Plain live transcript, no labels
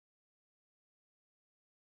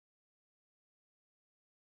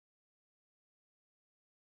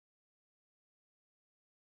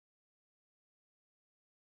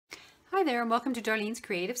Hi there and welcome to Darlene's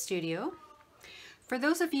Creative Studio. For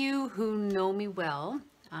those of you who know me well,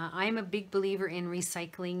 I'm a big believer in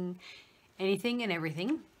recycling anything and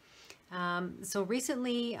everything. So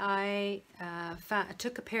recently I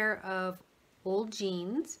took a pair of old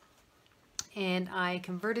jeans and I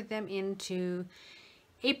converted them into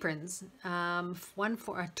aprons. One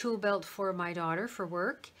for a tool belt for my daughter for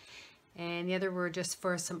work, and the other were just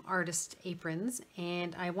for some artist aprons.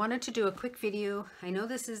 And I wanted to do a quick video. I know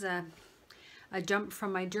this is a jump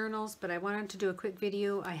from my journals, but I wanted to do a quick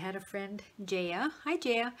video. I had a friend, Jaya, hi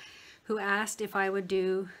Jaya, who asked if I would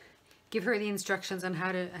give her the instructions on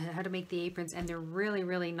how to make the aprons, and they're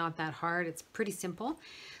really not that hard. It's pretty simple.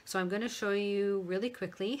 So I'm going to show you really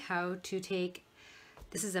quickly how to take,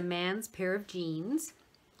 this is a man's pair of jeans,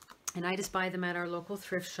 and I just buy them at our local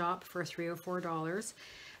thrift shop for $3 or $4.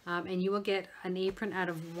 And you will get an apron out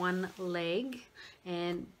of one leg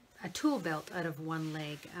and a tool belt out of one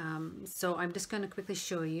leg. So I'm just going to quickly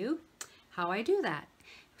show you how I do that.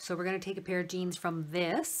 So we're going to take a pair of jeans from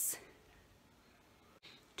this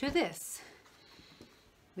to this.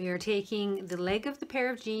 We are taking the leg of the pair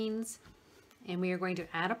of jeans and we are going to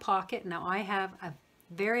add a pocket. Now I have a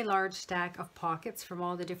very large stack of pockets from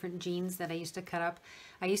all the different jeans that I used to cut up.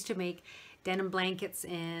 I used to make denim blankets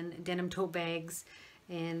and denim tote bags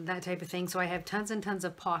and that type of thing. So I have tons and tons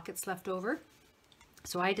of pockets left over.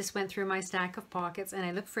 So I just went through my stack of pockets and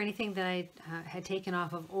I looked for anything that I had taken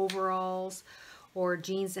off of overalls or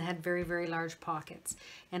jeans that had very large pockets.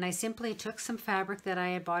 And I simply took some fabric that I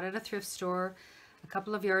had bought at a thrift store, a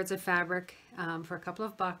couple of yards of fabric for a couple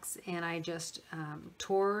of bucks, and I just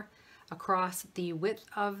tore across the width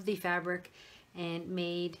of the fabric and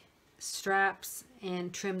made straps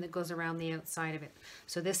and trim that goes around the outside of it.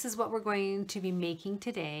 So this is what we're going to be making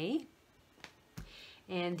today.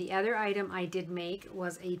 And the other item I did make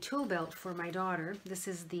was a tool belt for my daughter. This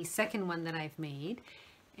is the second one that I've made.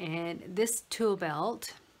 And this tool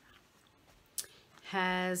belt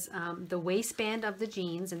has the waistband of the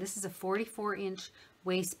jeans, and this is a 44-inch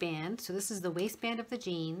waistband. So this is the waistband of the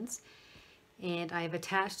jeans. And I've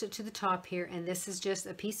attached it to the top here, and this is just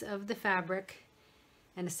a piece of the fabric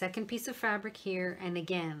and a second piece of fabric here. And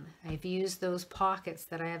again, I've used those pockets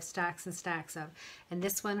that I have stacks and stacks of. And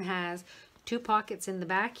this one has two pockets in the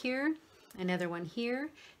back here, another one here.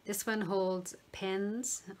 This one holds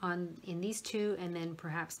pens in these two, and then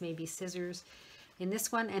perhaps maybe scissors in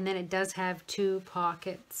this one. And then it does have two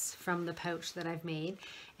pockets from the pouch that I've made.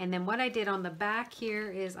 And then what I did on the back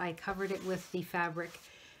here is I covered it with the fabric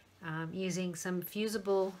using some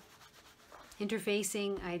fusible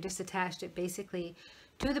interfacing. I just attached it basically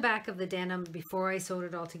to the back of the denim before I sewed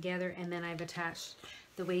it all together, and then I've attached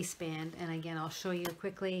the waistband. And again, I'll show you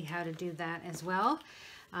quickly how to do that as well.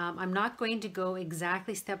 I'm not going to go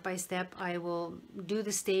exactly step by step. I will do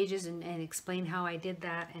the stages and explain how I did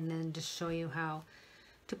that, and then just show you how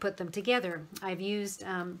to put them together. I've used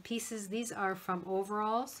pieces, these are from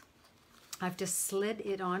overalls. I've just slid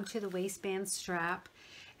it onto the waistband strap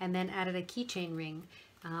and then added a keychain ring.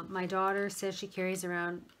 My daughter says she carries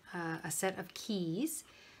around a set of keys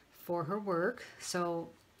for her work, so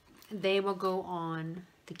they will go on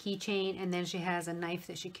the keychain, and then she has a knife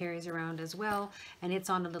that she carries around as well, and it's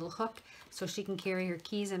on a little hook, so she can carry her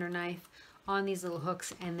keys and her knife on these little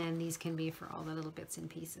hooks, and then these can be for all the little bits and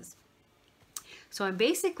pieces. So I'm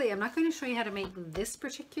not going to show you how to make this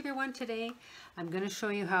particular one today. I'm going to show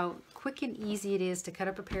you how quick and easy it is to cut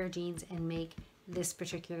up a pair of jeans and make this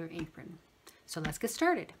particular apron. So let's get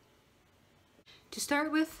started. To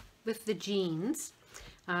start with the jeans,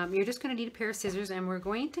 you're just going to need a pair of scissors, and we're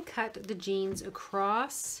going to cut the jeans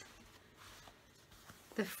across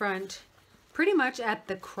the front pretty much at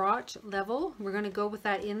the crotch level. We're going to go with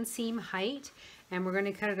that inseam height, and we're going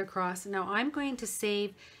to cut it across. Now I'm going to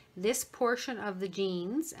save this portion of the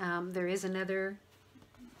jeans. There is another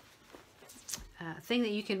thing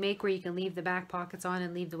that you can make where you can leave the back pockets on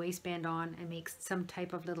and leave the waistband on and make some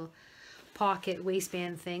type of little pocket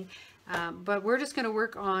waistband thing. But we're just going to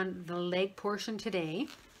work on the leg portion today.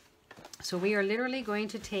 So we are literally going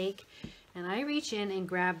to take, and I reach in and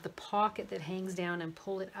grab the pocket that hangs down and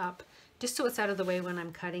pull it up just so it's out of the way when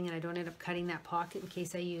I'm cutting, and I don't end up cutting that pocket in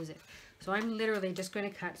case I use it. So I'm literally just going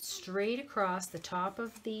to cut straight across the top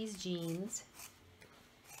of these jeans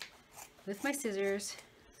with my scissors.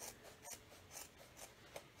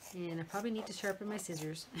 And I probably need to sharpen my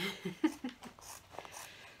scissors.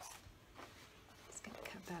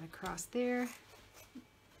 That across there.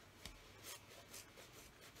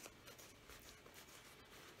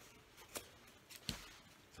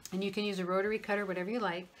 And you can use a rotary cutter, whatever you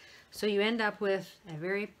like. So you end up with a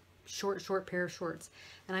very short pair of shorts.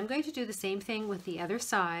 And I'm going to do the same thing with the other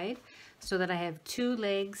side. so that I have 2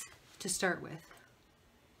 legs to start with.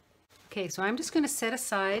 Okay, so I'm just going to set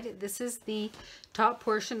aside, this is the top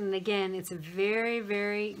portion, and again, it's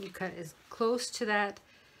very, you cut as close to that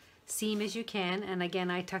seam as you can, and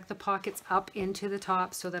again, I tuck the pockets up into the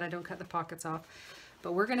top so that I don't cut the pockets off.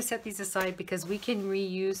 But we're going to set these aside because we can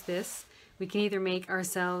reuse this. We can either make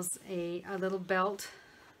ourselves a little belt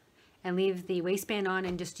and leave the waistband on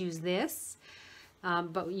and just use this.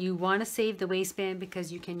 But you want to save the waistband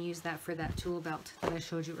because you can use that for that tool belt that I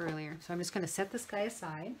showed you earlier. So I'm just going to set this guy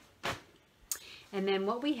aside. And then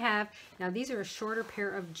what we have, now these are a shorter pair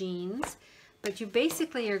of jeans, but you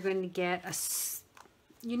basically are going to get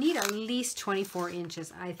you need at least 24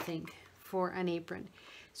 inches, I think, for an apron.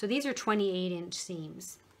 So these are 28-inch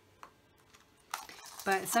seams.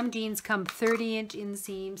 But some jeans come 30-inch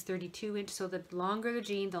inseams, 32-inch, so the longer the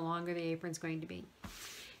jean, the longer the apron's going to be.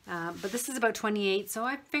 But this is about 28, so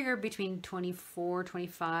I figure between 24,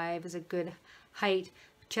 25 is a good height,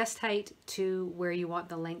 chest height to where you want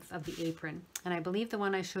the length of the apron. And I believe the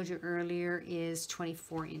one I showed you earlier is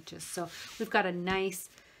 24 inches. So we've got a nice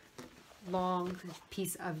long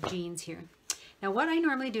piece of jeans here. Now what I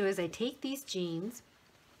normally do is I take these jeans,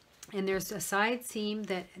 and there's a side seam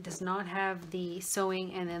that does not have the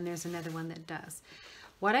sewing, and then there's another one that does.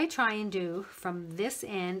 What I try and do from this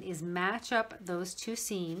end is match up those 2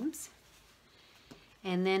 seams,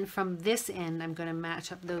 and then from this end I'm going to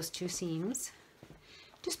match up those 2 seams,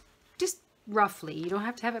 just roughly. You don't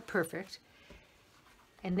have to have it perfect.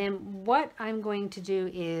 And then what I'm going to do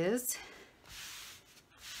is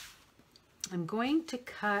I'm going to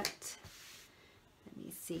cut, let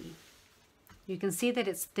me see. You can see that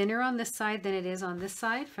it's thinner on this side than it is on this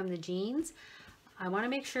side from the jeans. I want to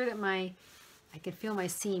make sure that I can feel my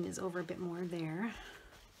seam is over a bit more there.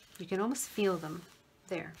 You can almost feel them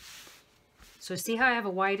there. So see how I have a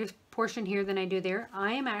wider portion here than I do there?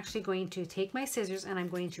 I am actually going to take my scissors and I'm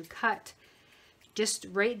going to cut just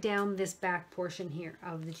right down this back portion here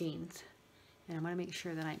of the jeans. And I want to make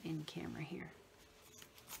sure that I'm in camera here.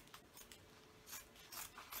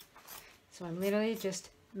 So I'm literally just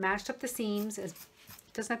matched up the seams. It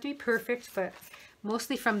doesn't have to be perfect, but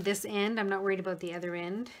mostly from this end. I'm not worried about the other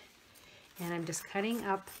end. And I'm just cutting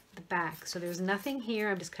up the back. So there's nothing here.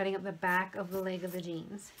 I'm just cutting up the back of the leg of the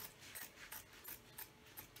jeans.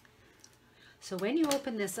 So when you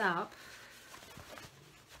open this up,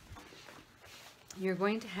 you're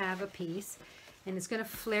going to have a piece, and it's going to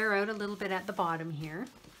flare out a little bit at the bottom here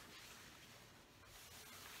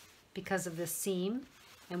because of the seam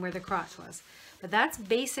and where the crotch was. But that's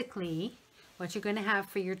basically what you're going to have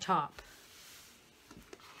for your top.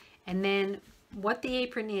 And then what the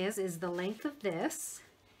apron is the length of this,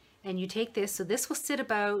 and you take this, so this will sit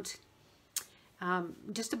about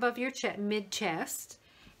just above your mid-chest,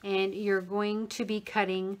 and you're going to be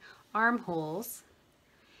cutting armholes,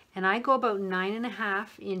 and I go about 9.5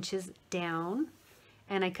 inches down,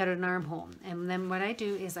 and I cut an armhole. And then what I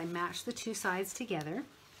do is I match the 2 sides together.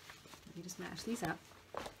 Let me just match these up.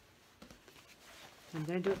 I'm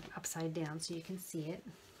going to do it upside down so you can see it.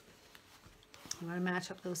 I'm going to match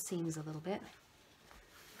up those seams a little bit.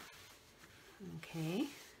 Okay.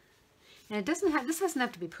 And it doesn't have, this doesn't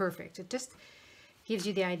have to be perfect. It just gives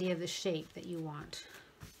you the idea of the shape that you want.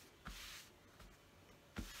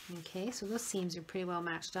 Okay, so those seams are pretty well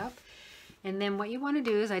matched up. And then what you want to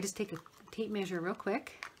do is I just take a tape measure real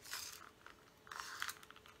quick.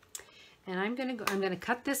 And I'm going to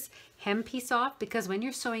cut this hem piece off, because when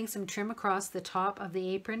you're sewing some trim across the top of the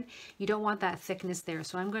apron, you don't want that thickness there.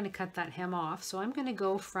 So I'm going to cut that hem off. So I'm going to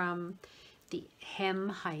go from the hem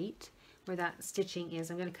height where that stitching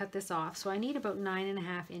is. I'm going to cut this off. So I need about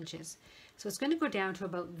 9.5 inches. So it's going to go down to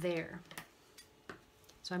about there.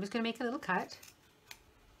 So I'm just going to make a little cut.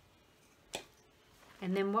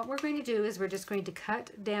 And then what we're going to do is we're just going to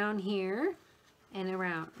cut down here and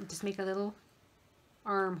around. Just make a little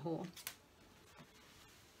armhole.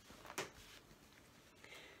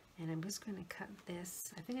 And I'm just going to cut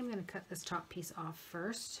this. I think I'm going to cut this top piece off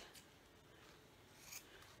first,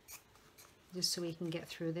 just so we can get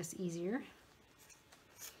through this easier.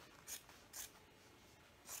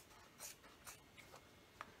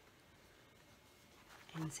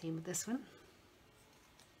 And same with this one.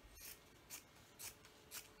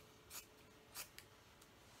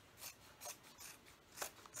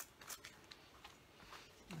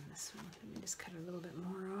 And this one, let me just cut a little bit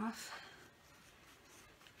more off.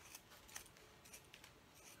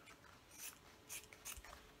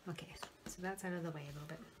 Okay, so that's out of the way a little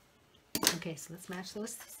bit. Okay, so let's match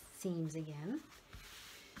those seams again.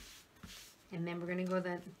 And then we're going to go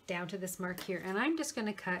down to this mark here. And I'm just going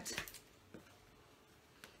to cut,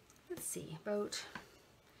 let's see, about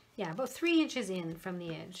yeah, about 3 inches in from the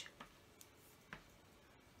edge.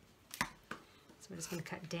 So we're just going to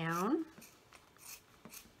cut down.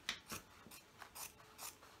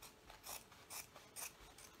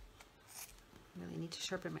 Really need to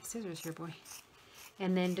sharpen my scissors here, boy.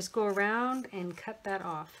 And then just go around and cut that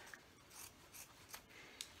off.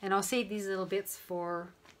 And I'll save these little bits for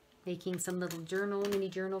making some little mini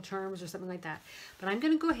journal charms or something like that. But I'm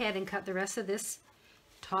going to go ahead and cut the rest of this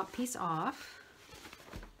top piece off.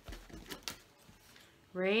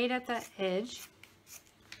 Right at that edge.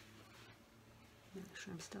 Make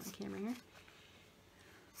sure I'm still on camera here.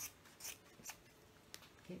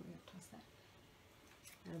 Okay, we're going to toss that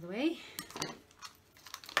out of the way.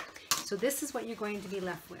 So this is what you're going to be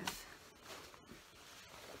left with.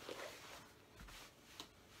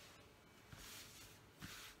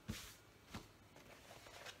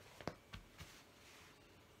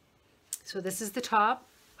 So this is the top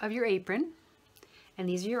of your apron, and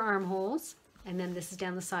these are your armholes, and then this is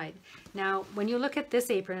down the side. Now, when you look at this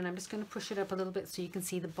apron, and I'm just going to push it up a little bit so you can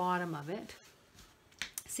see the bottom of it.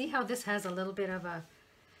 See how this has a little bit of a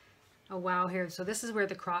wow here. So this is where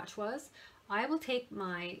the crotch was. I will take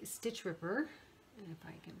my stitch ripper, and if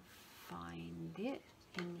I can find it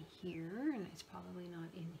in here, and it's probably not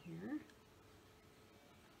in here,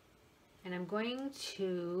 and I'm going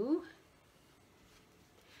to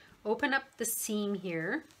open up the seam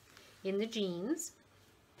here in the jeans,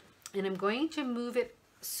 and I'm going to move it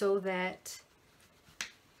so that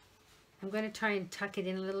I'm going to try and tuck it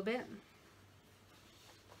in a little bit,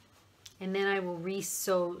 and then I will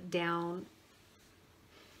re-sew down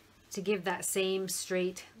to give that same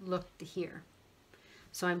straight look to here.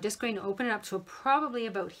 So I'm just going to open it up to probably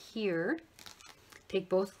about here, take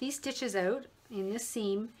both these stitches out in this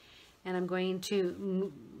seam, and I'm going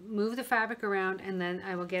to move the fabric around, and then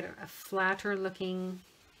I will get a flatter looking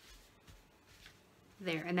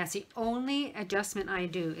there. And that's the only adjustment I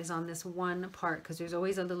do is on this one part, because there's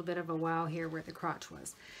always a little bit of a wow here where the crotch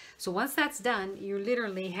was. So once that's done, you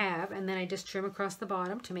literally have, and then I just trim across the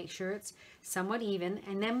bottom to make sure it's somewhat even,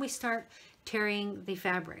 and then we start tearing the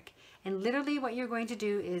fabric. And literally what you're going to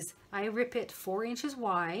do is I rip it 4 inches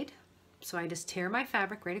wide. So I just tear my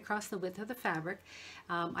fabric right across the width of the fabric.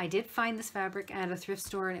 I did find this fabric at a thrift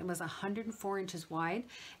store, and it was 104 inches wide,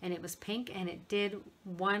 and it was pink, and it did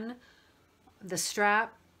the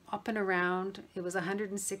strap up and around, it was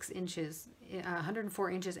 106 inches,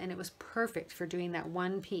 104 inches, and it was perfect for doing that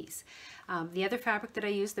one piece. The other fabric that I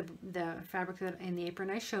used, the fabric that in the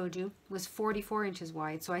apron I showed you, was 44 inches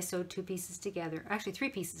wide, so I sewed 2 pieces together, actually 3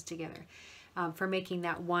 pieces together, for making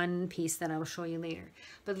that one piece that I will show you later.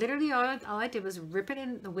 But literally all I did was rip it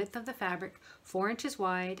in the width of the fabric, 4 inches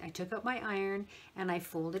wide. I took out my iron, and I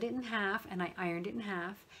folded it in half, and I ironed it in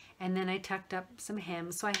half, and then I tucked up some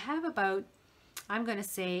hems. So I have about, I'm going to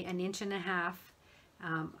say, 1.5 inches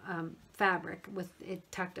fabric with it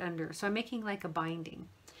tucked under. So I'm making like a binding.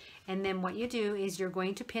 And then what you do is you're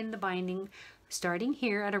going to pin the binding starting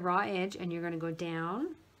here at a raw edge, and you're going to go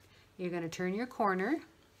down, you're going to turn your corner,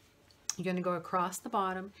 you're going to go across the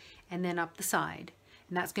bottom, and then up the side.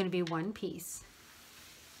 And that's going to be one piece.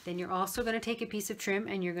 Then you're also going to take a piece of trim,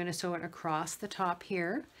 and you're going to sew it across the top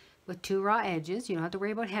here with 2 raw edges. You don't have to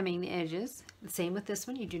worry about hemming the edges. The same with this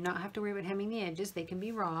one. You do not have to worry about hemming the edges. They can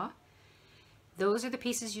be raw. Those are the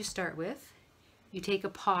pieces you start with. You take a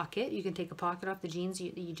pocket. You can take a pocket off the jeans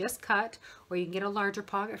you just cut, or you can get a larger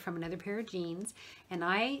pocket from another pair of jeans. And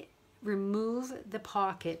I remove the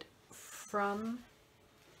pocket from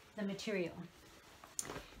the material.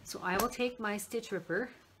 So I will take my stitch ripper,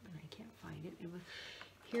 and I can't find it. It was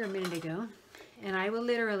here a minute ago, and I will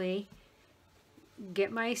literally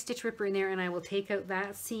get my stitch ripper in there, and I will take out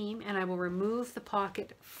that seam, and I will remove the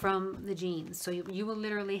pocket from the jeans. So you will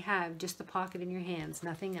literally have just the pocket in your hands,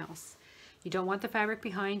 nothing else. You don't want the fabric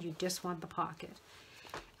behind, you just want the pocket.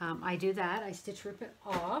 I do that. I stitch rip it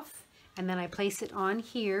off, and then I place it on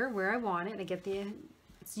here where I want it. I get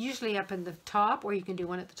it's usually up in the top, or you can do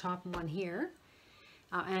one at the top and one here.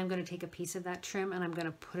 And I'm going to take a piece of that trim, and I'm going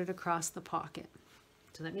to put it across the pocket.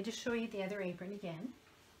 So let me just show you the other apron again.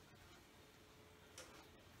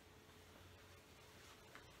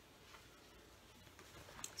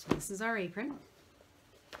 So this is our apron.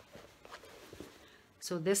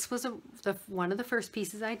 So this was one of the first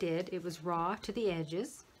pieces I did. It was raw to the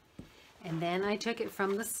edges. And then I took it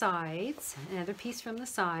from the sides, another piece from the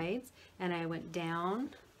sides, and I went down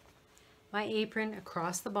my apron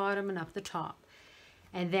across the bottom and up the top.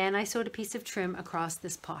 And then I sewed a piece of trim across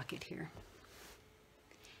this pocket here.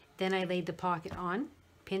 Then I laid the pocket on,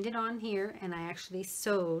 pinned it on here, and I actually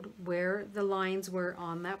sewed where the lines were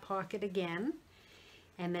on that pocket again.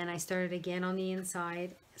 And then I started again on the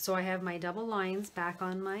inside, So I have my double lines back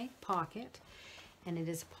on my pocket, and it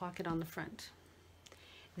is a pocket on the front.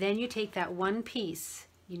 Then you take that one piece.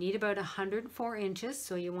 You need about 104 inches,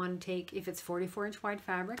 so you want to take, if it's 44-inch wide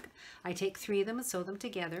fabric, I take 3 of them and sew them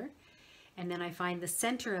together, and then I find the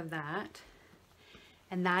center of that,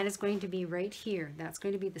 and that is going to be right here. That's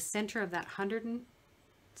going to be the center of that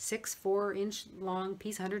 104-inch long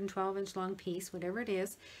piece, 112-inch long piece, whatever it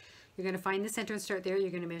is. You're going to find the center and start there. You're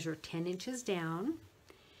going to measure 10 inches down,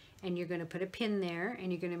 and you're going to put a pin there,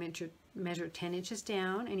 and you're going to measure 10 inches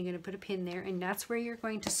down, and you're going to put a pin there, and that's where you're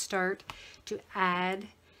going to start to add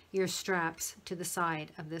your straps to the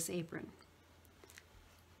side of this apron.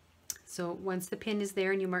 So once the pin is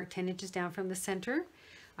there and you mark 10 inches down from the center,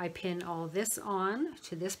 I pin all this on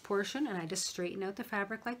to this portion, and I just straighten out the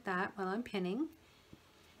fabric like that while I'm pinning.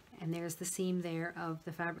 And there's the seam there of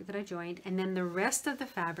the fabric that I joined, and then the rest of the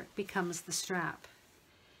fabric becomes the strap.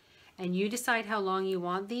 And you decide how long you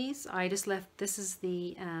want these. I just left, this is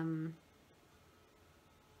the,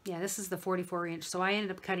 this is the 44-inch. So I ended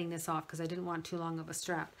up cutting this off because I didn't want too long of a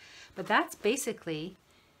strap. But that's basically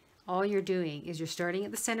all you're doing, is you're starting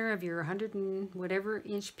at the center of your 100 and whatever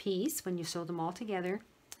inch piece when you sew them all together.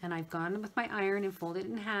 And I've gone with my iron and folded it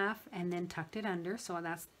in half and then tucked it under. So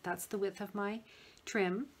that's the width of my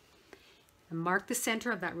trim. And mark the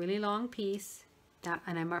center of that really long piece.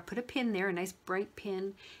 And I put a pin there, a nice bright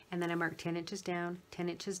pin, and then I mark 10 inches down, 10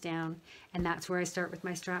 inches down, and that's where I start with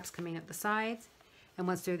my straps coming up the sides. And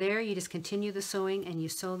once they're there, you just continue the sewing, and you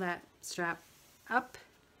sew that strap up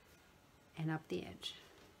and up the edge.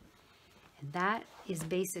 And that is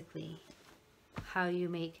basically how you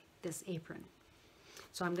make this apron.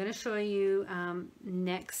 So I'm going to show you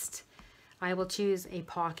next. I will choose a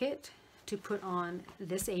pocket to put on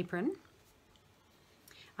this apron.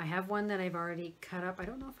 I have one that I've already cut up. I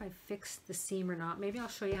don't know if I fixed the seam or not. Maybe I'll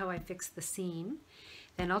show you how I fix the seam.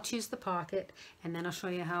 Then I'll choose the pocket, and then I'll show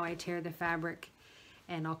you how I tear the fabric,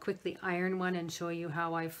 and I'll quickly iron one and show you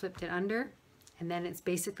how I flipped it under, and then it's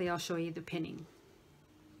basically, I'll show you the pinning.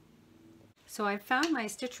 So I found my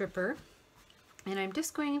stitch ripper, and I'm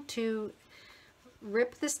just going to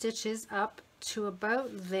rip the stitches up to about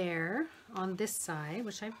there on this side,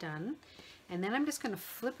 which I've done. And then I'm just going to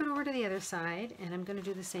flip it over to the other side, and I'm going to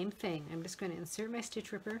do the same thing. I'm just going to insert my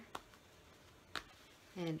stitch ripper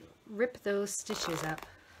and rip those stitches up.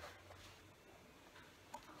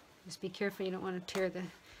 Just be careful you don't want to tear the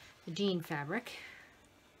jean fabric.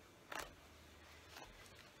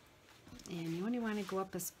 And you only want to go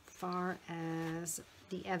up as far as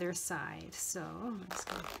the other side. So I'm just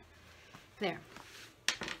going to, there.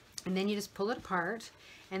 And then you just pull it apart.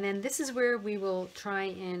 And then this is where we will try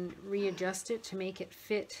and readjust it to make it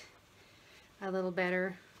fit a little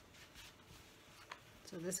better.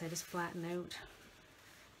 So this I just flatten out.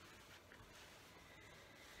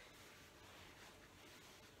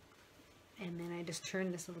 And then I just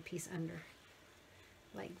turn this little piece under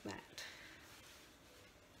like that.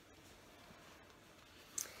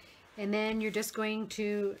 And then you're just going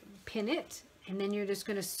to pin it, and then you're just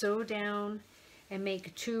going to sew down and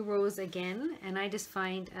make 2 rows again, and I just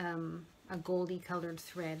find a goldy colored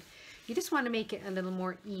thread. You just want to make it a little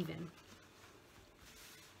more even.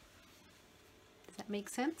 Does that make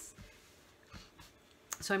sense?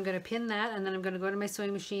 So I'm going to pin that, and then I'm going to go to my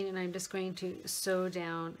sewing machine, and I'm just going to sew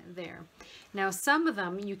down there. Now some of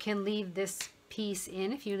them you can leave this piece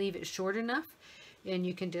in if you leave it short enough, and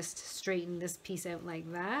you can just straighten this piece out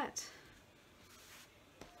like that.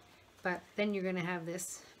 But then you're going to have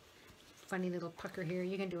this funny little pucker here.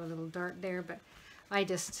 You can do a little dart there, but I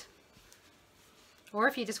just, or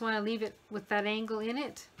if you just want to leave it with that angle in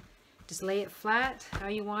it, just lay it flat how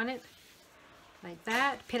you want it, like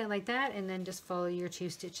that, pin it like that, and then just follow your 2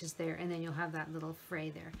 stitches there, and then you'll have that little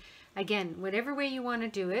fray there. Again, whatever way you want to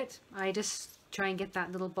do it, I just try and get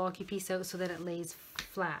that little bulky piece out so that it lays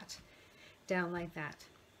flat down like that.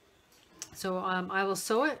 So I will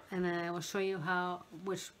sew it, and then I will show you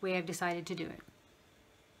which way I've decided to do it.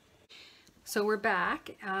 So we're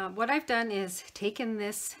back. What I've done is taken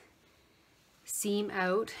this seam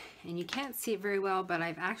out, and you can't see it very well, but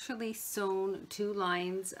I've actually sewn 2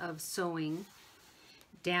 lines of sewing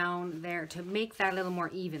down there to make that a little more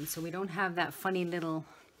even, so we don't have that funny little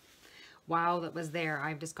wow that was there.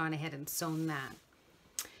 I've just gone ahead and sewn that.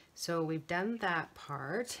 So we've done that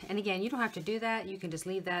part, and again, you don't have to do that. You can just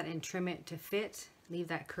leave that and trim it to fit, leave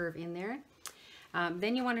that curve in there.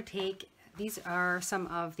 Then you want to take, these are some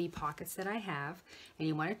of the pockets that I have, and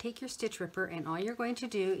you want to take your stitch ripper, and all you're going to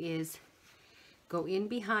do is go in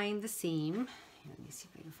behind the seam. Here, let me see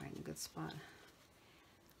if I can find a good spot.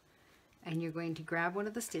 and you're going to grab one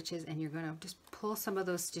of the stitches and you're going to just pull some of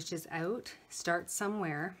those stitches out, start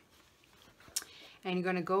somewhere, and you're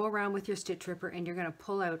going to go around with your stitch ripper and you're going to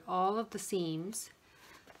pull out all of the seams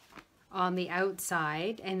on the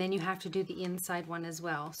outside, and then you have to do the inside one as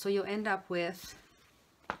well. So you'll end up with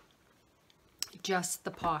just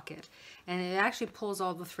the pocket, and it actually pulls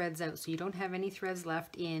all the threads out, so you don't have any threads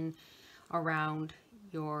left in around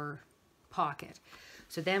your pocket.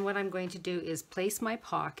 So then what I'm going to do is place my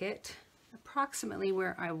pocket approximately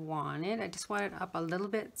where I want it. I just want it up a little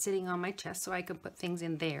bit, sitting on my chest, so I can put things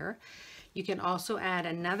in there. You can also add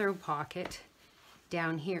another pocket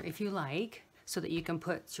down here if you like, so that you can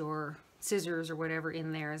put your scissors or whatever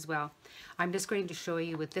in there as well. I'm just going to show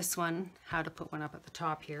you with this one how to put one up at the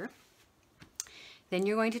top here. Then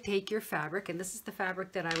you're going to take your fabric, and this is the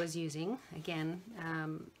fabric that I was using. Again,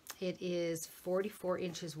 it is 44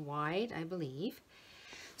 inches wide, I believe.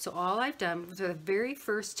 So all I've done for the very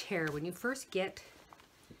first tear, when you first get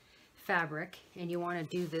fabric and you want to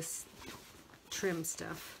do this trim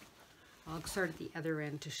stuff, I'll start at the other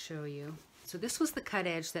end to show you. So this was the cut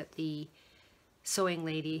edge that the sewing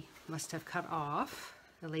lady must have cut off,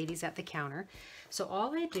 the ladies at the counter. So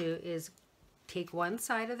all I do is take one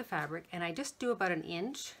side of the fabric and I just do about 1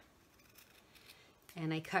 inch,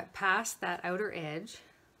 and I cut past that outer edge.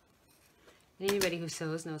 Anybody who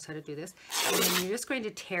sews knows how to do this. And then you're just going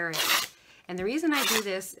to tear it. And the reason I do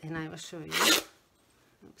this, and I will show you,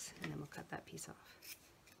 oops, and then we'll cut that piece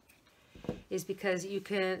off, is because you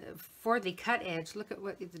can, for the cut edge, look at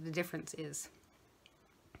what the difference is.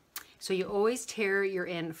 So you always tear your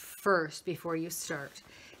end first before you start.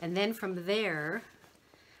 And then from there,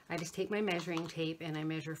 I just take my measuring tape and I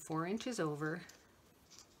measure 4 inches over.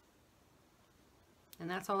 And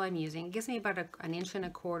that's all I'm using. It gives me about 1.25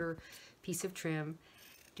 inches piece of trim.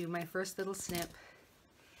 Do my first little snip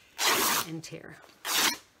and tear.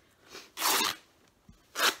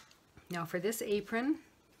 Now for this apron,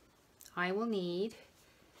 I will need,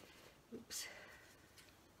 oops,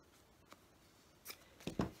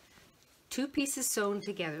 2 pieces sewn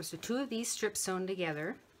together. So 2 of these strips sewn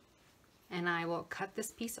together, and I will cut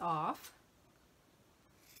this piece off,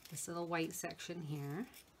 this little white section here.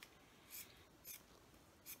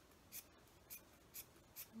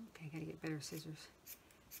 Okay, I gotta get better scissors.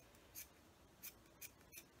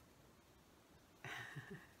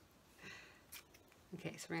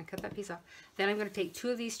 Okay, so we're gonna cut that piece off. Then I'm gonna take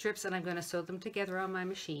 2 of these strips and I'm gonna sew them together on my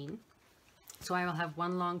machine. So I will have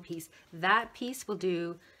one long piece. That piece will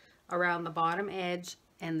do around the bottom edge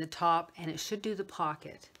and the top, and it should do the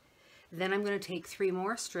pocket. Then I'm going to take 3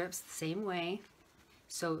 more strips the same way,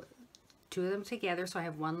 so 2 of them together, so I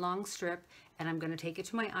have one long strip, and I'm going to take it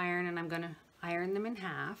to my iron and I'm going to iron them in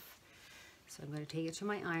half. So I'm going to take it to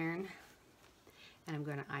my iron and I'm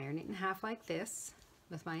going to iron it in half like this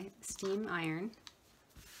with my steam iron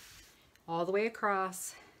all the way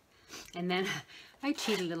across. And then I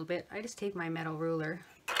cheat a little bit. I just take my metal ruler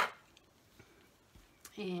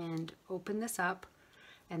and open this up,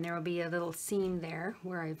 and there will be a little seam there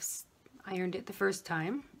where I've ironed it the first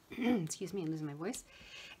time. Excuse me, I'm losing my voice.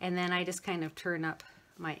 And then I just kind of turn up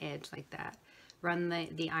my edge like that, run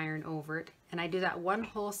the iron over it, and I do that one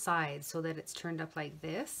whole side so that it's turned up like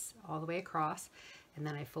this all the way across, and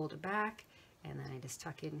then I fold it back, and then I just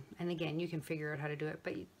tuck in. And again, you can figure out how to do it,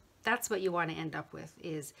 but that's what you want to end up with,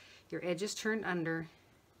 is your edges turned under,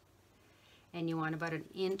 and you want about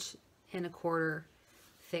 1.25 inches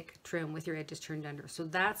thick trim with your edges turned under. So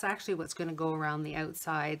that's actually what's going to go around the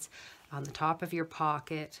outsides, on the top of your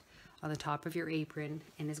pocket, on the top of your apron,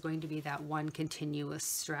 and is going to be that one continuous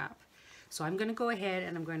strap. So I'm going to go ahead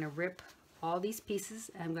and I'm going to rip all these pieces,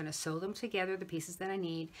 and I'm going to sew them together, the pieces that I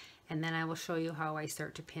need, and then I will show you how I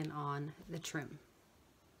start to pin on the trim.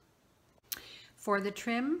 For the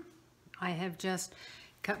trim, I have just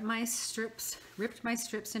cut my strips, ripped my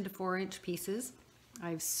strips into 4-inch pieces.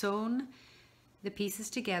 I've sewn the pieces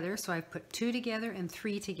together, so I've put 2 together and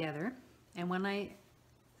 3 together, and when I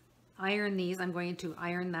iron these, I'm going to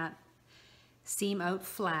iron that seam out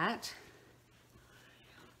flat,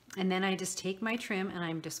 and then I just take my trim and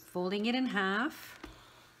I'm just folding it in half,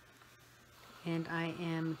 and I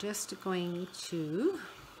am just going to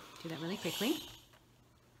do that really quickly.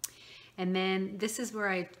 And then this is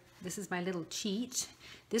where this is my little cheat.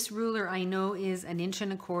 This ruler I know is 1.25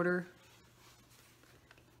 inches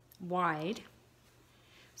wide.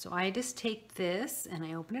 So I just take this and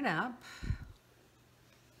I open it up,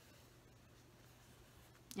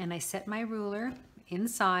 and I set my ruler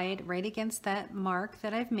inside right against that mark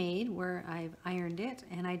that I've made where I've ironed it,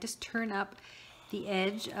 and I just turn up the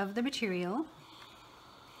edge of the material,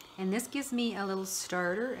 and this gives me a little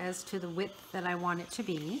starter as to the width that I want it to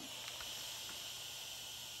be.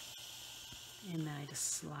 And then I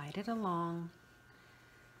just slide it along.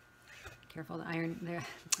 Careful,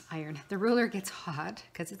 the ruler gets hot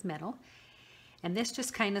because it's metal. And this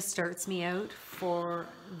just kind of starts me out for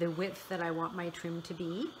the width that I want my trim to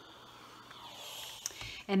be.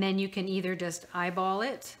 And then you can either just eyeball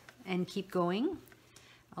it and keep going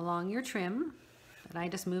along your trim, but I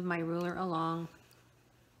just move my ruler along.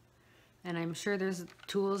 And I'm sure there's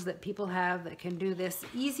tools that people have that can do this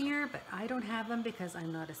easier, but I don't have them because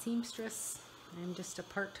I'm not a seamstress. I'm just a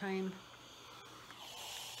part-time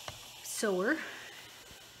sewer.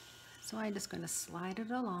 So I'm just going to slide it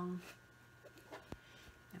along.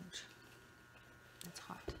 Ouch. That's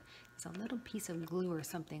hot. There's a little piece of glue or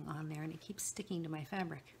something on there and it keeps sticking to my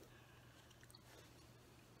fabric.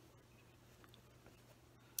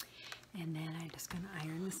 And then I'm just going to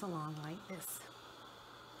iron this along like this.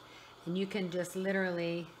 And you can just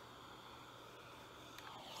literally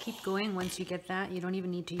keep going once you get that. You don't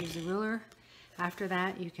even need to use the ruler. After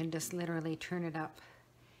that, you can just literally turn it up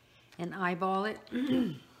and eyeball it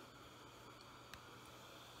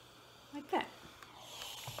like that.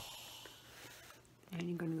 And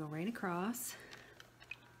you're going to go right across.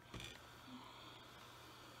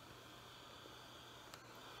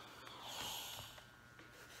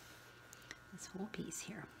 This whole piece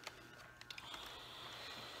here.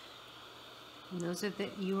 And those of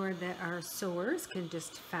you that are sewers can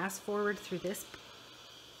just fast forward through this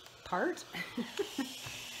part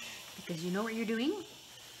because you know what you're doing.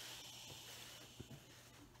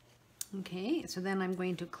 Okay, so then I'm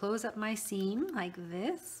going to close up my seam like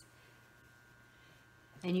this.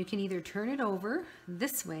 And you can either turn it over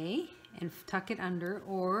this way and tuck it under,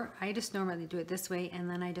 or I just normally do it this way and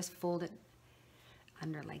then I just fold it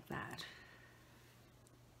under like that.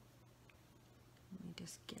 Let me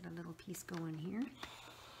just get a little piece going here.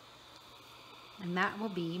 And that will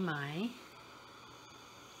be my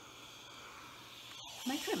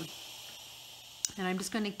trim. And I'm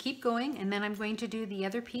just going to keep going, and then I'm going to do the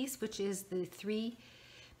other piece, which is the 3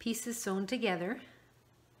 pieces sewn together.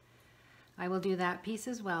 I will do that piece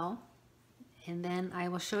as well, and then I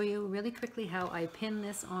will show you really quickly how I pin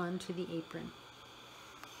this onto the apron.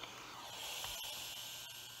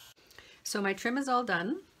 So my trim is all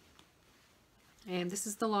done, and this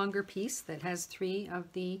is the longer piece that has 3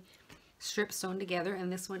 of the strips sewn together,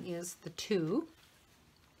 and this one is the 2.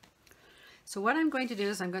 So what I'm going to do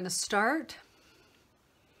is I'm going to start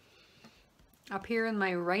up here in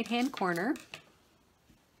my right hand corner,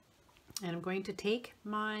 and I'm going to take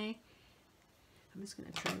my, I'm just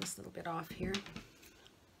going to trim this little bit off here.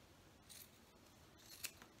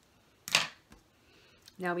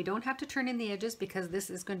 Now we don't have to turn in the edges because this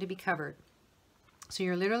is going to be covered. So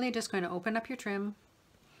you're literally just going to open up your trim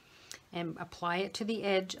and apply it to the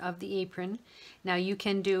edge of the apron. Now you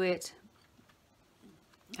can do it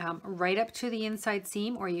right up to the inside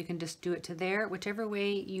seam, or you can just do it to there, whichever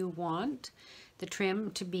way you want the trim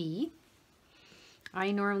to be.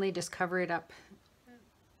 I normally just cover it up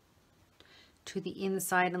to the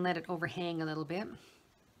inside and let it overhang a little bit.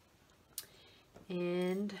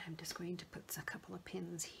 And I'm just going to put a couple of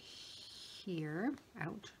pins here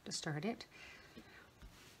out to start it.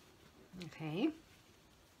 Okay.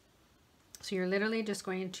 So you're literally just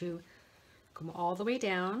going to come all the way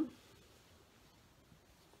down.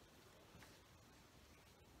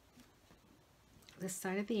 This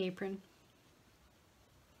side of the apron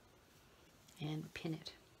and pin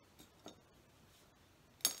it.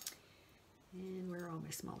 And where are all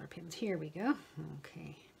my smaller pins? Here we go.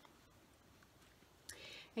 Okay.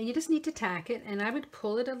 And you just need to tack it, and I would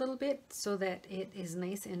pull it a little bit so that it is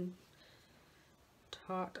nice and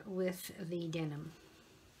taut with the denim.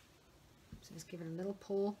 So just give it a little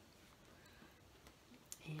pull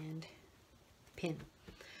and pin.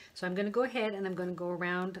 So I'm going to go ahead and I'm going to go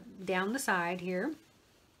around down the side here.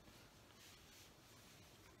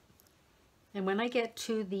 And when I get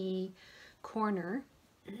to the corner,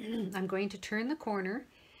 I'm going to turn the corner,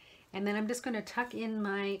 and then I'm just going to tuck in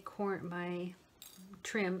my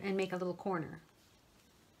trim and make a little corner.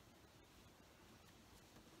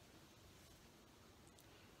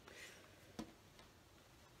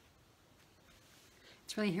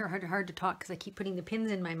 It's really hard to talk because I keep putting the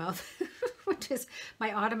pins in my mouth, which is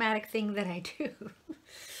my automatic thing that I do.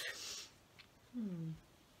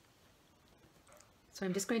 So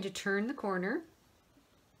I'm just going to turn the corner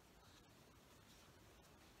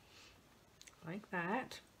like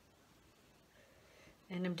that,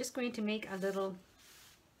 and I'm just going to make a little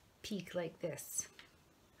peak like this.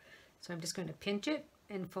 So I'm just going to pinch it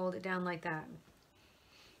and fold it down like that.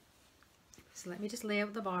 So let me just lay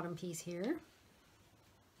out the bottom piece here.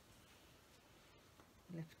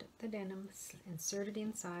 Lift up the denim, insert it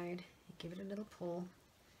inside, give it a little pull.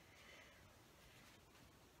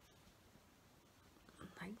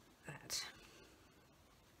 Like that.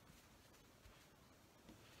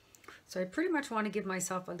 So I pretty much want to give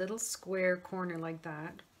myself a little square corner like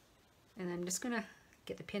that. And I'm just going to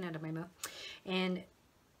get the pin out of my mouth and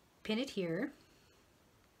pin it here.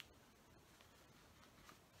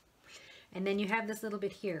 And then you have this little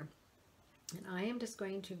bit here. And I am just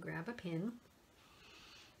going to grab a pin.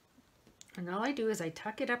 And all I do is I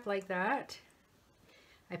tuck it up like that.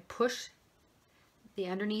 I push the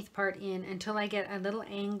underneath part in until I get a little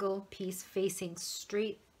angle piece facing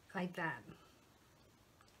straight like that.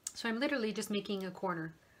 So I'm literally just making a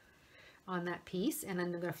corner on that piece, and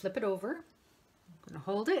I'm going to flip it over. I'm going to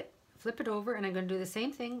hold it, flip it over, and I'm going to do the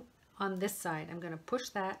same thing on this side. I'm going to push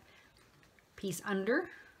that piece under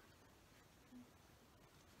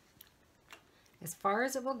as far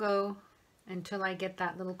as it will go until I get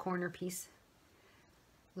that little corner piece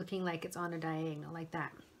looking like it's on a diagonal like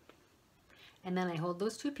that. And then I hold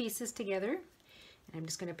those two pieces together, and I'm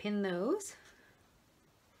just going to pin those.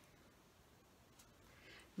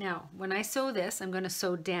 Now, when I sew this, I'm going to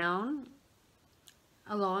sew down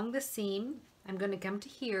along the seam. I'm going to come to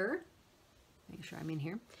here, make sure I'm in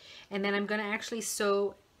here, and then I'm going to actually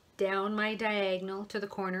sew down my diagonal to the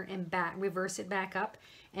corner and back, reverse it back up,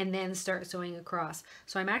 and then start sewing across.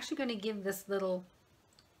 So I'm actually going to give this little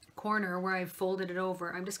corner where I've folded it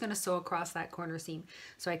over, I'm just going to sew across that corner seam.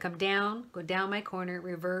 So I come down, go down my corner,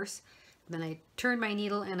 reverse, then I turn my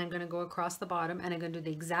needle, and I'm going to go across the bottom, and I'm going to do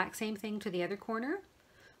the exact same thing to the other corner.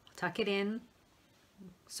 Tuck it in,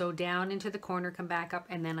 sew down into the corner, come back up,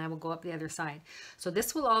 and then I will go up the other side. So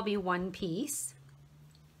this will all be one piece.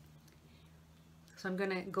 So I'm going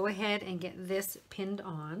to go ahead and get this pinned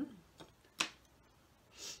on.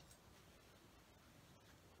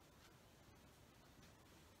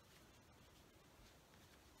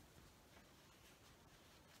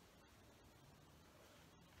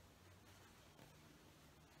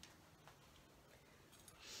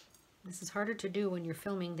 This is harder to do when you're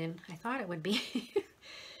filming than I thought it would be.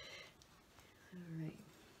 All right.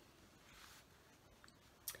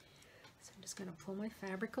 So I'm just going to pull my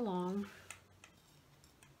fabric along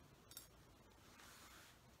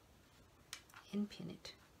and pin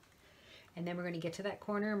it. And then we're going to get to that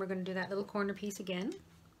corner, and we're going to do that little corner piece again.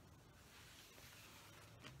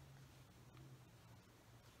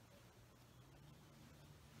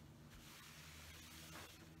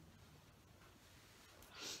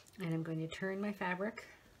 And I'm going to turn my fabric.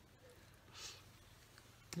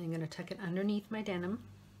 I'm going to tuck it underneath my denim.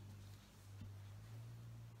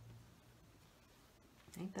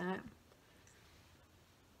 Like that.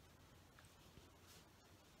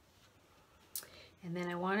 And then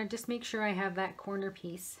I want to just make sure I have that corner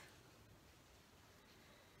piece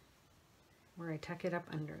where I tuck it up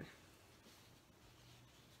under.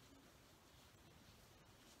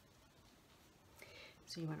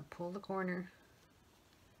 So you want to pull the corner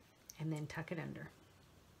and then tuck it under.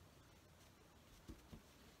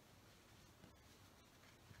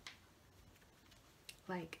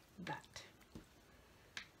 Like that.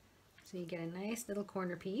 So you get a nice little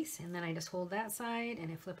corner piece, and then I just hold that side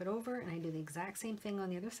and I flip it over, and I do the exact same thing on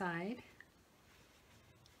the other side.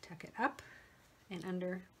 Tuck it up and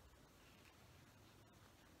under.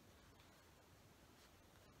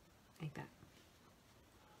 Like that.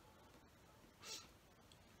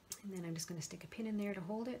 And then I'm just going to stick a pin in there to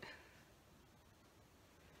hold it.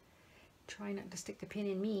 Try not to stick the pin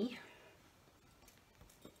in me.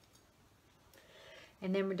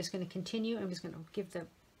 And then we're just going to continue. I'm just going to give the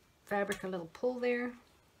fabric a little pull there.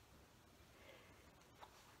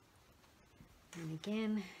 And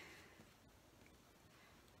again.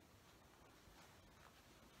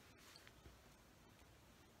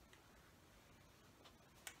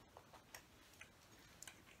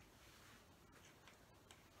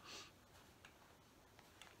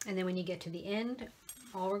 And then when you get to the end,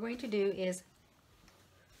 all we're going to do is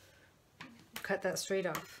cut that straight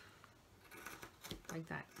off, like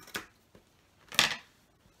that.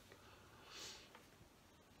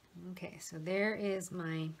 Okay, so there is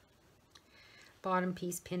my bottom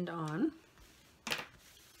piece pinned on.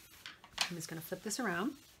 I'm just going to flip this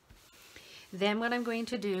around. Then what I'm going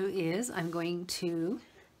to do is I'm going to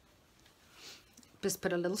just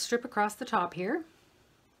put a little strip across the top here,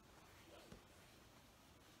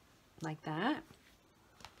 like that.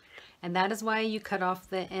 And that is why you cut off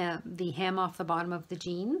the hem off the bottom of the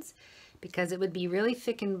jeans, because it would be really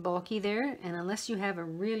thick and bulky there, and unless you have a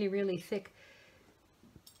really, really thick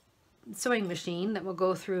sewing machine that will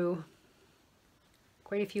go through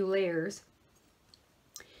quite a few layers,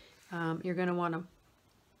 you're going to want to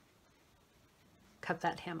cut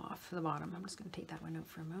that hem off the bottom. I'm just going to take that one out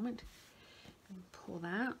for a moment and pull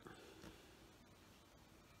that.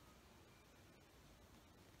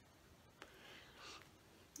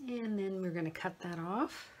 And then we're going to cut that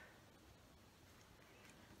off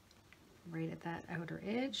right at that outer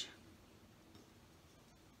edge.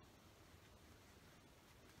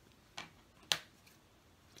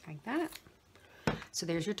 Like that. So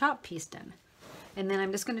there's your top piece done. And then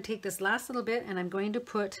I'm just going to take this last little bit and I'm going to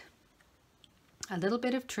put a little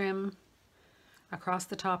bit of trim across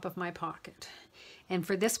the top of my pocket. And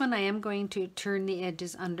for this one I am going to turn the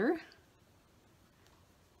edges under.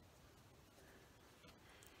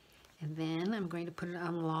 And then I'm going to put it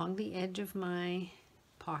along the edge of my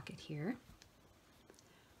pocket here.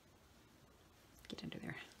 Get under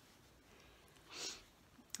there.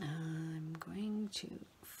 I'm going to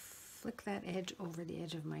flick that edge over the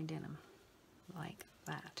edge of my denim like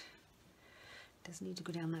that. Doesn't need to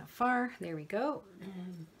go down that far. There we go.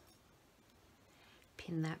 And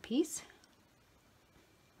pin that piece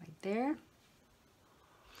right there.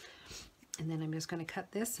 And then I'm just going to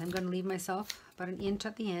cut this. I'm going to leave myself about an inch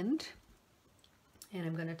at the end. And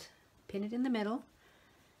I'm going to pin it in the middle.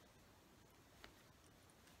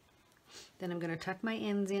 Then I'm going to tuck my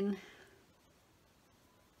ends in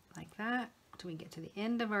like that till we get to the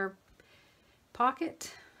end of our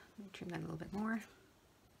pocket. Let me trim that a little bit more.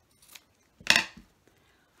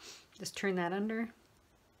 Just turn that under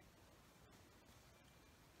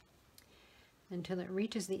until it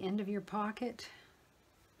reaches the end of your pocket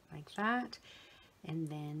like that. And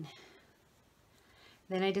then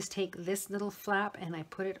I just take this little flap and I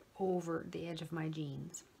put it over the edge of my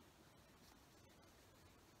jeans.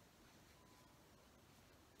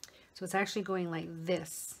 So it's actually going like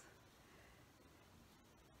this.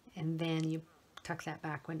 And then you tuck that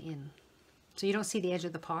back one in. So you don't see the edge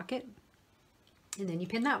of the pocket. And then you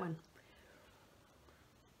pin that one.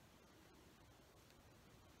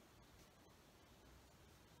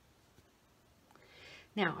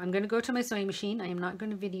 Now I'm going to go to my sewing machine. I am not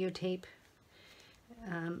going to videotape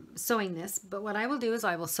sewing this, but what I will do is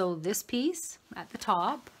I will sew this piece at the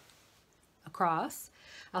top across.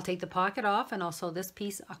 I'll take the pocket off and I'll sew this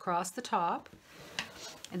piece across the top,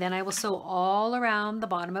 and then I will sew all around the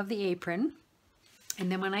bottom of the apron.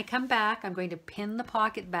 And then when I come back, I'm going to pin the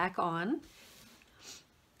pocket back on,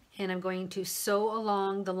 and I'm going to sew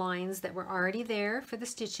along the lines that were already there for the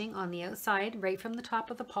stitching on the outside, right from the top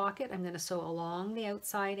of the pocket. I'm going to sew along the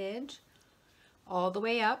outside edge all the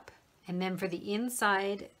way up. And then for the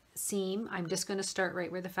inside seam, I'm just going to start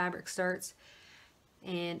right where the fabric starts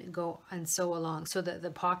and go and sew along, so that the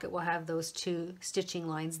pocket will have those two stitching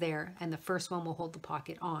lines there, and the first one will hold the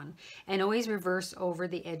pocket on. And always reverse over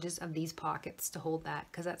the edges of these pockets to hold that,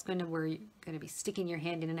 because that's going to where you're going to be sticking your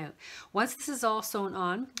hand in and out. Once this is all sewn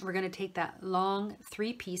on, we're going to take that long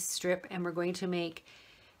 3-piece strip and we're going to make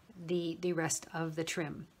the rest of the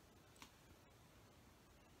trim.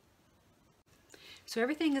 So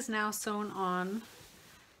everything is now sewn on: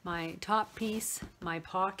 my top piece, my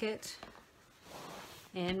pocket,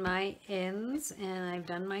 and my ends, and I've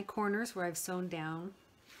done my corners where I've sewn down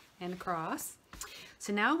and across.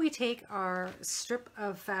 So now we take our strip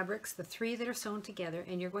of fabrics, the 3 that are sewn together,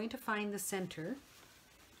 and you're going to find the center.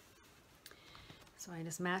 So I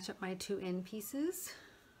just match up my 2 end pieces,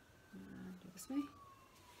 do this way,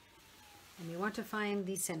 and you want to find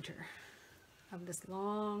the center of this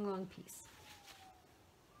long piece.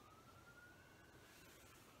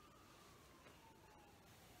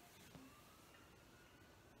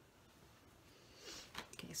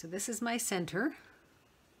 Okay, so this is my center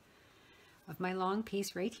of my long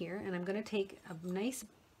piece right here, and I'm going to take a nice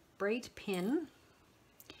bright pin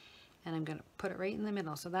and I'm going to put it right in the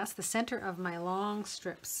middle. So that's the center of my long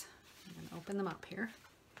strips. I'm going to open them up here.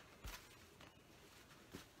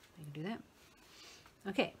 I can do that.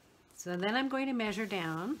 Okay, so then I'm going to measure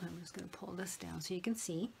down. I'm just going to pull this down so you can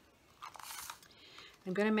see.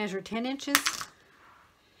 I'm going to measure 10 inches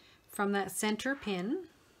from that center pin.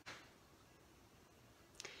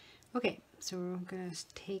 Okay, so we're going to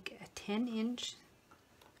take a 10-inch,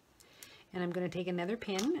 and I'm going to take another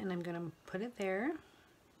pin and I'm going to put it there,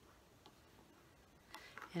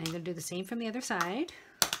 and I'm going to do the same from the other side.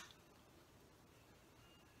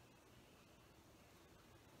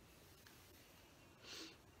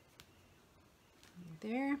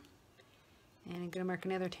 There, and I'm going to mark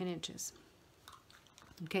another 10 inches.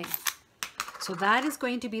 Okay, so that is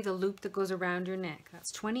going to be the loop that goes around your neck.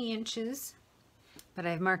 That's 20 inches. But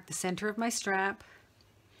I've marked the center of my strap,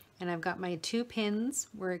 and I've got my 2 pins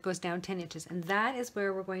where it goes down 10 inches. And that is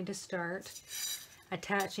where we're going to start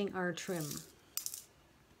attaching our trim.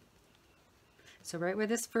 So right where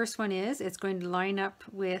this first one is, it's going to line up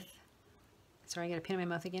with, sorry, I got a pin in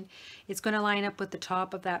my mouth again. It's going to line up with the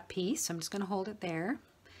top of that piece. So I'm just going to hold it there.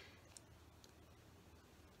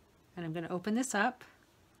 And I'm going to open this up.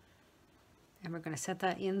 And we're going to set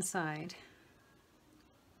that inside.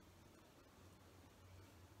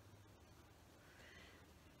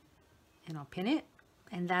 And I'll pin it.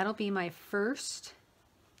 And that'll be my first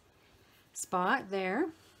spot there.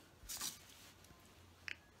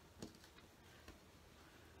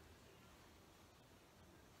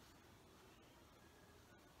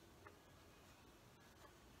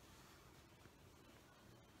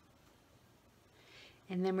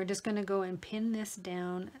 And then we're just going to go and pin this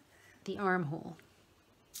down the armhole.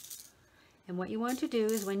 And what you want to do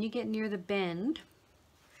is when you get near the bend,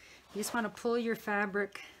 you just want to pull your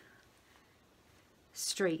fabric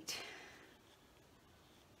straight.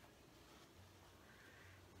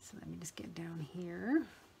 So let me just get down here,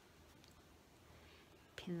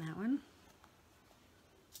 pin that one.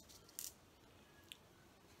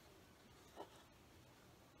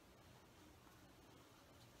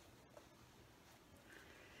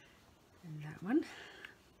 And that one.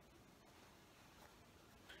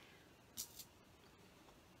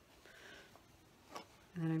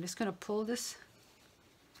 And then I'm just going to pull this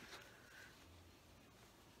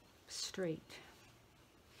straight.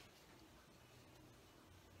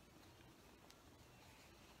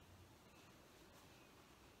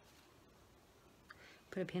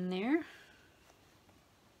 Put a pin there.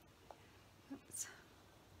 Oops.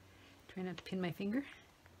 Try not to pin my finger.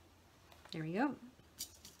 There we go.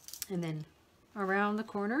 And then around the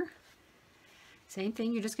corner, same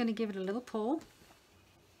thing, you're just going to give it a little pull.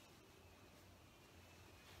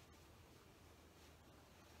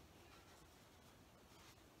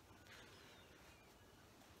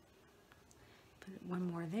 Put one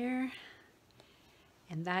more there.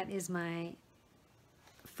 And that is my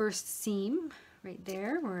first seam right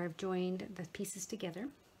there where I've joined the pieces together.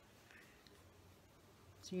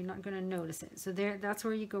 So you're not going to notice it. So there, that's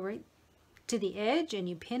where you go right to the edge and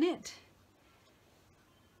you pin it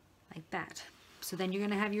like that. So then you're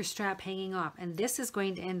going to have your strap hanging off, and this is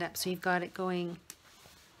going to end up, so you've got it going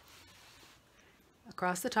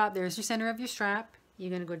across the top. There's your center of your strap. You're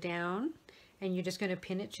going to go down and you're just going to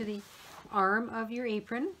pin it to the arm of your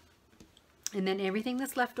apron, and then everything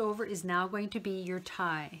that's left over is now going to be your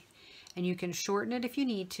tie. And you can shorten it if you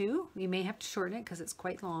need to. You may have to shorten it because it's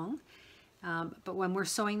quite long. But when we're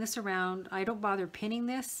sewing this around, I don't bother pinning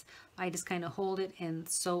this. I just kind of hold it and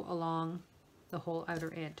sew along the whole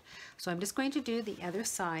outer edge. So I'm just going to do the other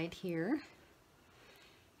side here.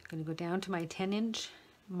 I'm going to go down to my 10-inch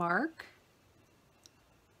mark.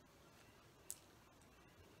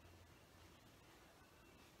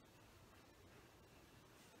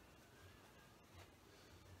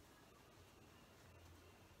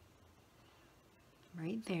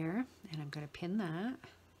 Right there, and I'm going to pin that.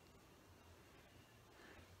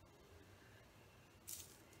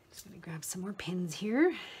 Just going to grab some more pins here,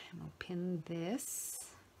 and we'll pin this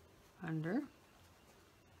under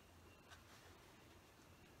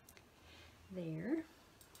there.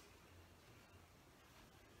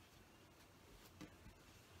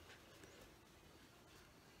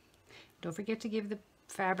 Don't forget to give the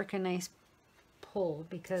fabric a nice pull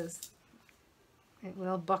because it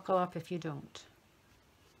will buckle up if you don't.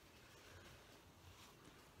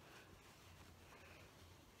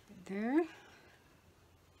 There.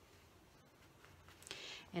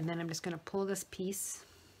 And then I'm just going to pull this piece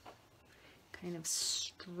kind of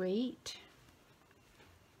straight.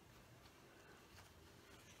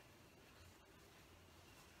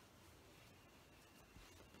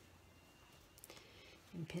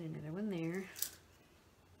 And pin another one there.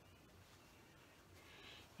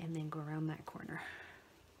 And then go around that corner.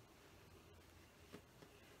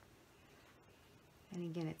 And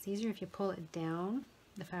again, it's easier if you pull it down,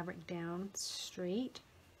 the fabric down straight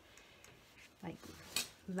like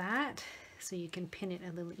that, so you can pin it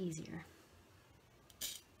a little easier.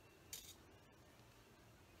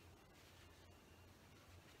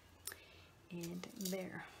 And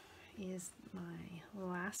there is my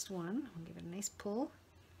last one. I'll give it a nice pull.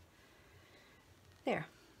 There.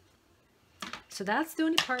 So that's the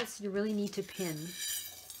only parts you really need to pin.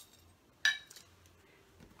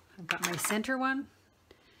 I've got my center one,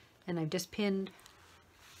 and I've just pinned,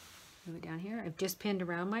 move it down here, I've just pinned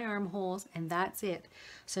around my armholes, and that's it.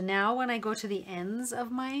 So now when I go to the ends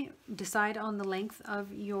of my, decide on the length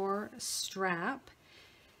of your strap,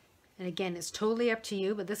 and again, it's totally up to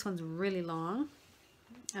you, but this one's really long.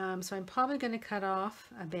 So I'm probably going to cut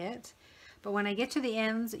off a bit, but when I get to the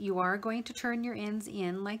ends, you are going to turn your ends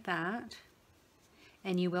in like that.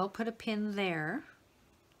 and you will put a pin there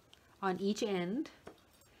on each end.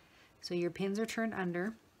 So your pins are turned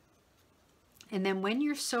under. And then when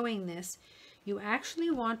you're sewing this, you actually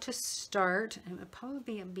want to start, and it'll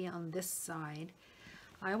probably be on this side.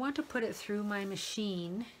 I want to put it through my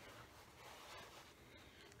machine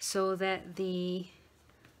so that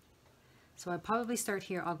so I probably start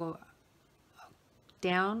here. I'll go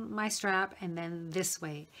down my strap and then this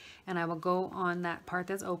way. And I will go on that part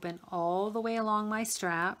that's open all the way along my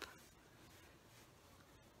strap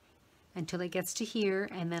until it gets to here,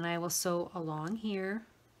 and then I will sew along here,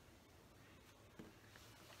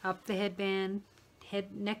 up the headband,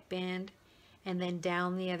 neckband, and then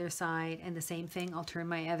down the other side, and the same thing, I'll turn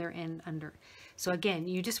my other end under. So again,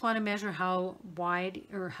 you just want to measure how wide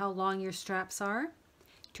or how long your straps are.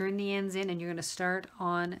 Turn the ends in, and you're going to start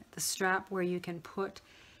on the strap where you can put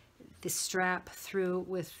the strap through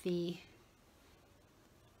with the,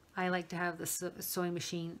 I like to have the sewing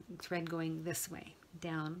machine thread going this way,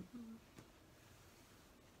 down,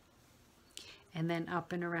 and then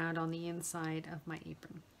up and around on the inside of my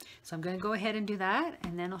apron. So I'm going to go ahead and do that,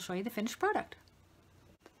 and then I'll show you the finished product.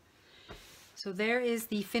 So there is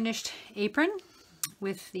the finished apron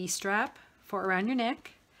with the strap for around your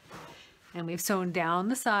neck, and we've sewn down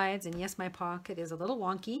the sides, and yes, my pocket is a little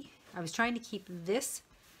wonky. I was trying to keep this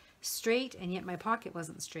straight, and yet my pocket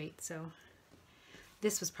wasn't straight, so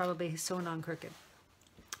this was probably sewn on crooked.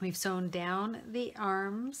 We've sewn down the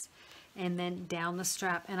arms and then down the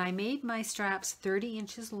strap, and I made my straps 30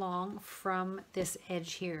 inches long from this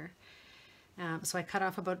edge here. So I cut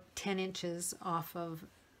off about 10 inches off of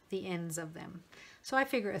the ends of them. So I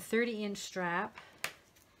figure a 30-inch strap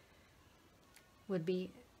would be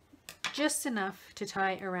just enough to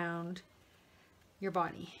tie around your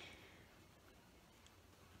body.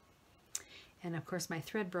 And of course my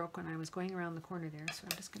thread broke when I was going around the corner there, so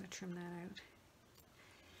I'm just going to trim that out.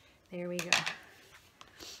 There we go.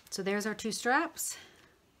 So there's our two straps,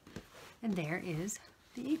 and there is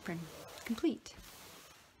the apron complete.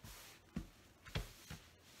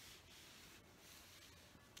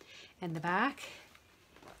 And the back,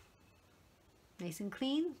 nice and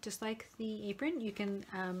clean, just like the apron. You can,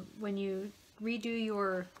 when you redo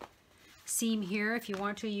your seam here, if you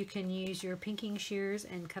want to, you can use your pinking shears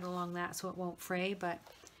and cut along that so it won't fray, but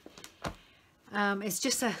it's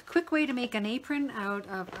just a quick way to make an apron out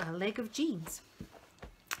of a leg of jeans.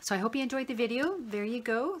 So I hope you enjoyed the video. There you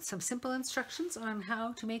go, some simple instructions on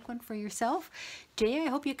how to make one for yourself. Jaya, I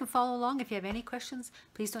hope you can follow along. If you have any questions,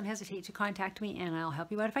 please don't hesitate to contact me, and I'll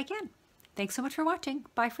help you out if I can. Thanks so much for watching.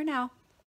 Bye for now.